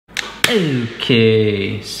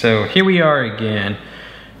Okay, so here we are again.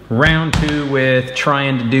 Round 2 with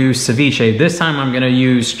trying to do ceviche. This time I'm gonna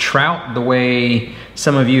use trout the way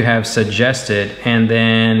some of you have suggested. And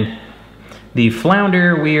then the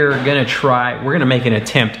flounder, we're gonna make an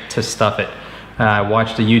attempt to stuff it. I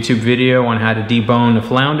watched a YouTube video on how to debone the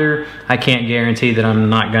flounder. I can't guarantee that I'm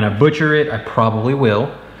not gonna butcher it. I probably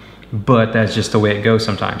will, but that's just the way it goes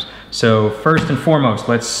sometimes. So first and foremost,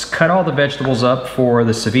 let's cut all the vegetables up for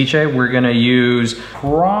the ceviche. We're gonna use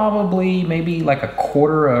probably maybe like a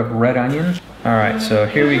quarter of red onion. All right, so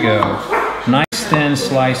here we go. Nice thin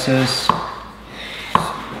slices.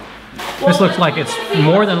 This looks like it's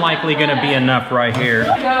more than likely gonna be enough right here.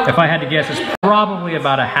 If I had to guess, it's probably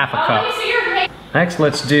about a half a cup. Next,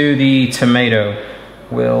 let's do the tomato.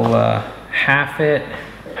 We'll half it.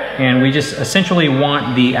 And we just essentially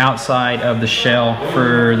want the outside of the shell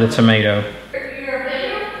for the tomato.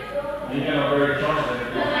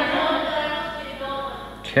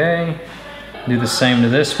 Okay, do the same to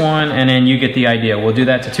this one, and then you get the idea. We'll do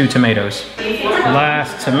that to 2 tomatoes.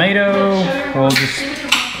 Last tomato, we'll just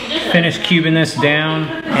finish cubing this down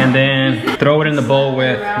and then throw it in the bowl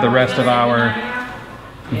with the rest of our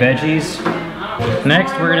veggies.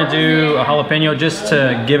 Next, we're gonna do a jalapeno just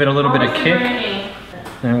to give it a little bit of kick.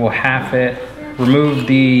 And we'll half it, remove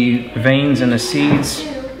the veins and the seeds.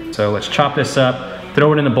 So let's chop this up,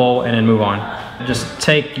 throw it in the bowl, and then move on. Just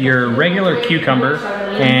take your regular cucumber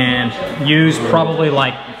and use probably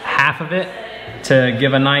like half of it to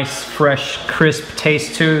give a nice, fresh, crisp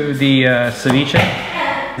taste to the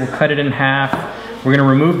ceviche. We'll cut it in half. We're gonna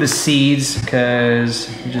remove the seeds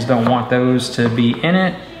because we just don't want those to be in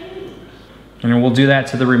it. And we'll do that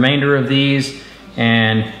to the remainder of these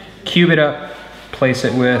and cube it up. Place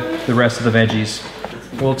it with the rest of the veggies.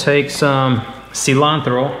 We'll take some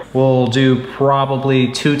cilantro. We'll do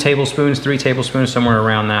probably 2 tablespoons, 3 tablespoons, somewhere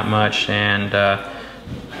around that much, and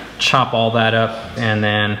chop all that up, and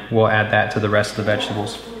then we'll add that to the rest of the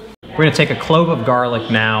vegetables. We're gonna take a clove of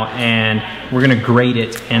garlic now, and we're gonna grate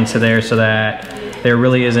it into there so that there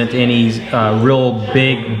really isn't any real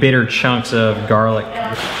big, bitter chunks of garlic.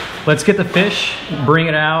 Let's get the fish, bring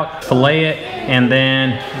it out, fillet it, and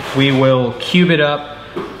then we will cube it up,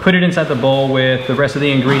 put it inside the bowl with the rest of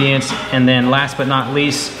the ingredients, and then last but not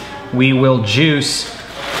least, we will juice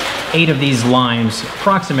 8 of these limes,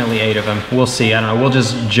 approximately 8 of them. We'll see, I don't know, we'll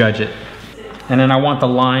just judge it. And then I want the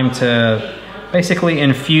lime to basically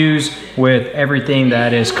infuse with everything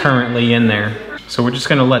that is currently in there. So we're just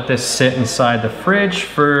gonna let this sit inside the fridge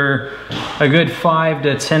for a good 5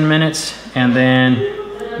 to 10 minutes, and then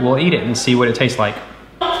we'll eat it and see what it tastes like.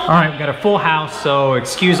 All right, we've got a full house, so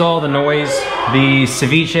excuse all the noise. The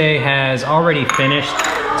ceviche has already finished.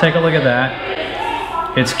 Take a look at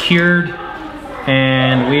that. It's cured,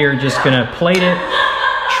 and we are just gonna plate it,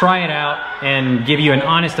 try it out, and give you an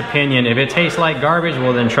honest opinion. If it tastes like garbage,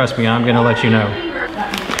 well then trust me, I'm gonna let you know.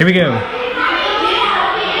 Here we go.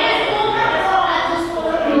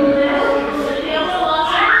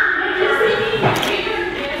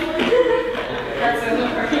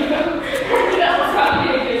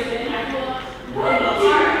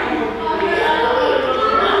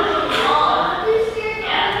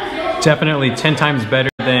 Definitely 10 times better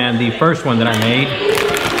than the first one that I made.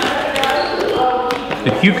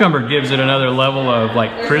 The cucumber gives it another level of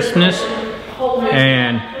like crispness,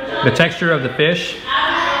 and the texture of the fish,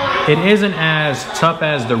 it isn't as tough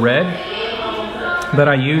as the red that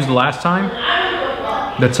I used last time.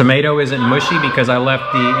 The tomato isn't mushy because I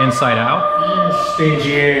left the inside out.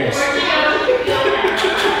 Stingy ass.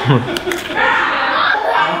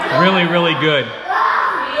 Really, really good.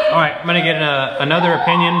 All right, I'm gonna get another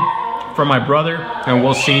opinion from my brother, and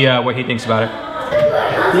we'll see what he thinks about it.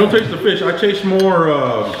 You don't taste the fish. I taste more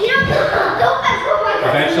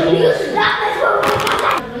vegetables.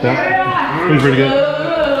 Yeah, it was pretty good.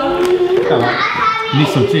 We need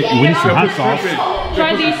some we need some hot sauce.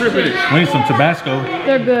 Try these. We need some Tabasco.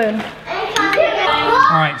 They're good.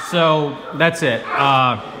 All right, so that's it.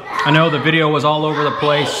 I know the video was all over the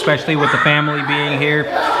place, especially with the family being here.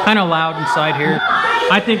 Kind of loud inside here.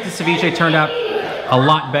 I think the ceviche turned out a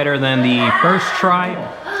lot better than the first try.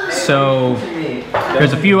 So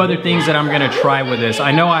there's a few other things that I'm gonna try with this.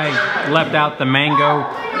 I know I left out the mango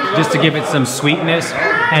just to give it some sweetness,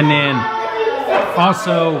 and then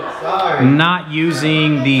also not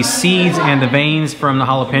using the seeds and the veins from the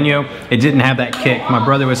jalapeno. It didn't have that kick. My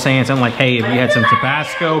brother was saying something like, hey, if you had some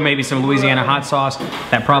Tabasco, maybe some Louisiana hot sauce,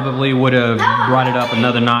 that probably would have brought it up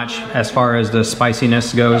another notch as far as the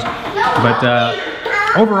spiciness goes. But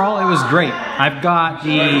overall, it was great. I've got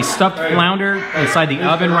the stuffed flounder inside the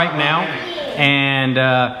oven right now, and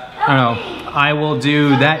I don't know, I will do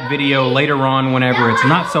that video later on whenever it's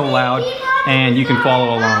not so loud and you can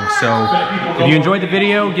follow along. So if you enjoyed the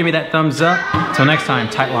video, give me that thumbs up. Till next time,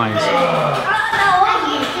 tight lines.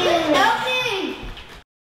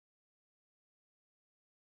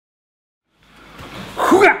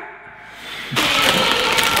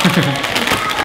 Hoo-ah!